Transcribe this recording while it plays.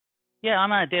Yeah,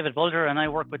 I'm David Bolger, and I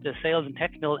work with the sales and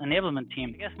technical enablement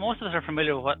team. I guess most of us are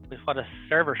familiar with what a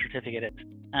server certificate is,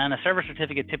 and a server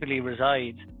certificate typically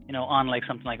resides, on like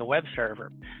something like a web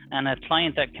server, and a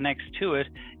client that connects to it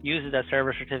uses that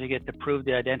server certificate to prove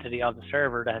the identity of the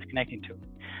server that it's connecting to.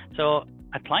 So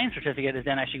a client certificate is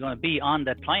then actually going to be on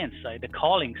that client side, the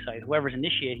calling side, whoever's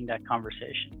initiating that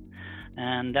conversation,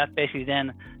 and that basically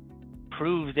then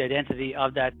proves the identity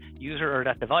of that user or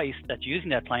that device that's using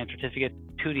that client certificate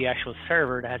to the actual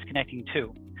server that it's connecting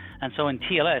to. And so in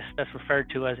TLS, that's referred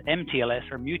to as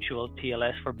MTLS or mutual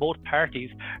TLS, for both parties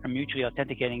are mutually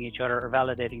authenticating each other or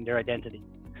validating their identity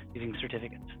using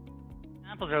certificates.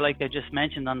 Examples are like I just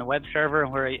mentioned on the web server,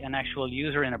 where an actual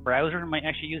user in a browser might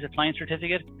actually use a client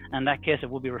certificate. In that case, it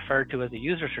will be referred to as a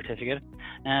user certificate.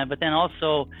 But then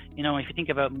also, if you think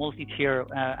about multi-tier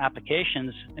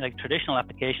applications, like traditional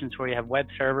applications where you have web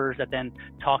servers that then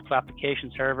talk to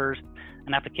application servers,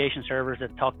 and application servers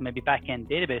that talk to maybe back-end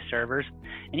database servers,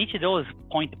 and each of those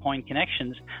point-to-point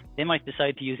connections, they might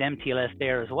decide to use MTLS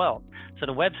there as well. So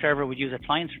the web server would use a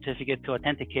client certificate to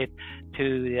authenticate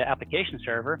to the application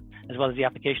server, as well as the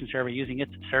application server using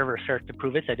its server cert to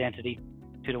prove its identity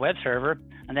to the web server.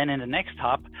 And then in the next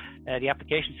hop, the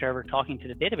application server talking to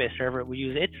the database server will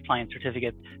use its client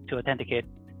certificate to authenticate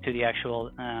to the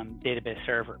actual database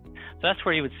server. So that's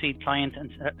where you would see client and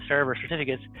server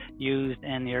certificates used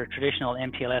in your traditional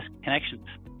MTLS connections.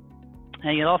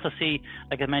 And you'll also see,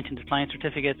 like I mentioned, the client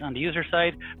certificates on the user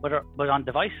side, but on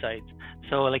device sides.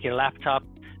 So like your laptop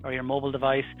or your mobile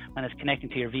device, when it's connecting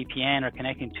to your VPN or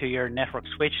connecting to your network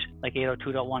switch, like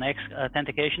 802.1x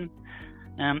authentication.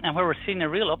 And where we're seeing a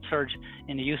real upsurge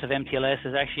in the use of MTLS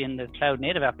is actually in the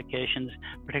cloud-native applications,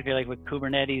 particularly like with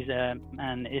Kubernetes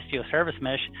and Istio Service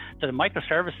Mesh. So the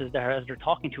microservices that as they're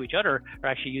talking to each other are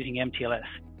actually using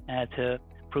MTLS to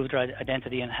prove their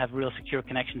identity and have real secure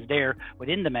connections there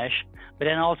within the mesh. But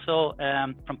then also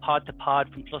from pod to pod,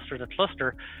 from cluster to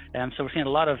cluster. So we're seeing a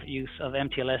lot of use of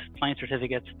MTLS client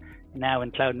certificates now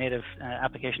in cloud-native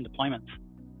application deployments.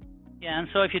 Yeah, and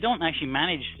so if you don't actually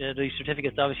manage these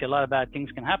certificates, obviously a lot of bad things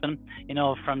can happen,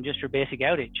 from just your basic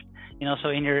outage. So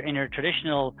in your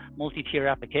traditional multi-tier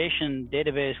application,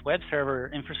 database, web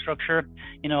server infrastructure,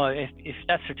 if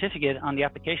that certificate on the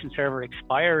application server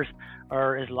expires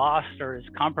or is lost or is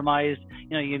compromised,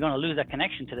 you're going to lose that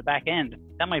connection to the back end.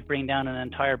 That might bring down an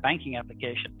entire banking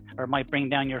application, or it might bring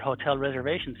down your hotel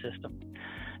reservation system.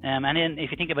 And then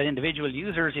if you think about individual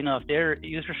users, if their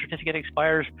user certificate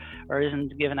expires or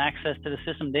isn't given access to the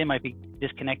system, they might be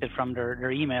disconnected from their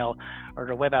email or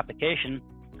their web application.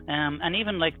 And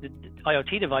even like the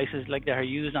IoT devices, like that are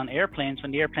used on airplanes,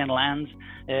 when the airplane lands,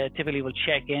 typically will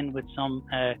check in with some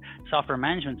software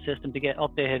management system to get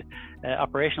updated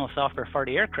operational software for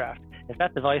the aircraft. If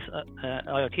that device,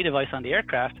 IoT device on the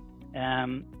aircraft,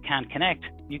 can't connect,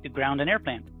 you could ground an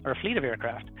airplane or a fleet of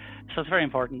aircraft. So it's very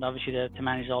important, obviously, to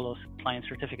manage all those client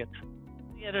certificates.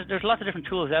 Yeah, there's lots of different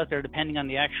tools out there depending on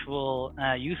the actual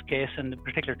use case and the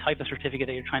particular type of certificate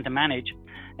that you're trying to manage.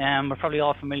 We're probably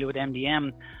all familiar with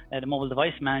MDM, the mobile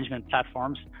device management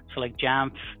platforms. So like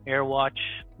Jamf, AirWatch,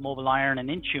 Mobile Iron, and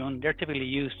Intune, they're typically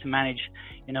used to manage,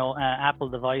 Apple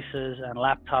devices and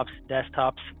laptops,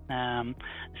 desktops,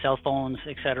 cell phones,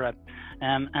 etc.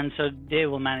 And so they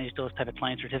will manage those type of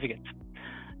client certificates.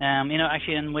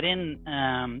 Actually, and within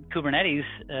Kubernetes,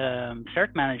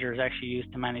 Cert Manager is actually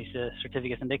used to manage the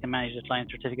certificates, and they can manage the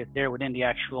client certificates there within the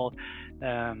actual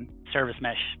service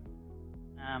mesh.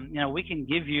 We can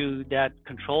give you that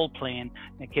control plane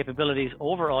capabilities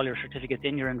over all your certificates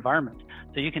in your environment.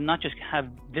 So you can not just have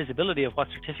visibility of what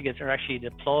certificates are actually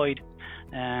deployed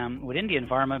within the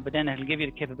environment, but then it'll give you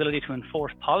the capability to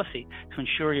enforce policy to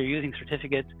ensure you're using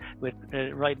certificates with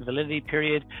the right validity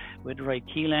period, with the right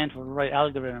key length, with the right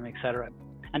algorithm, etc.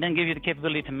 And then give you the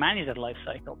capability to manage that life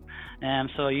cycle.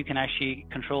 So you can actually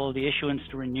control the issuance,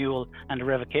 the renewal, and the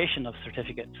revocation of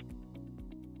certificates.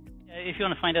 If you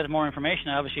want to find out more information,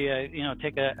 obviously,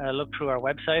 take a look through our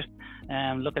website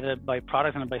and look at it by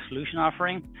product and by solution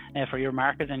offering for your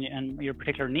market and your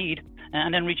particular need,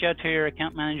 and then reach out to your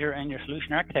account manager and your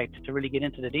solution architect to really get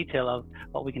into the detail of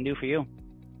what we can do for you.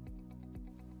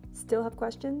 Still have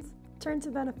questions? Turn to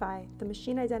Venafi, the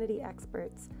machine identity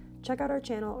experts. Check out our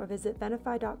channel or visit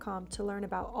venafi.com to learn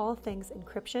about all things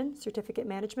encryption, certificate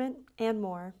management, and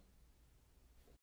more.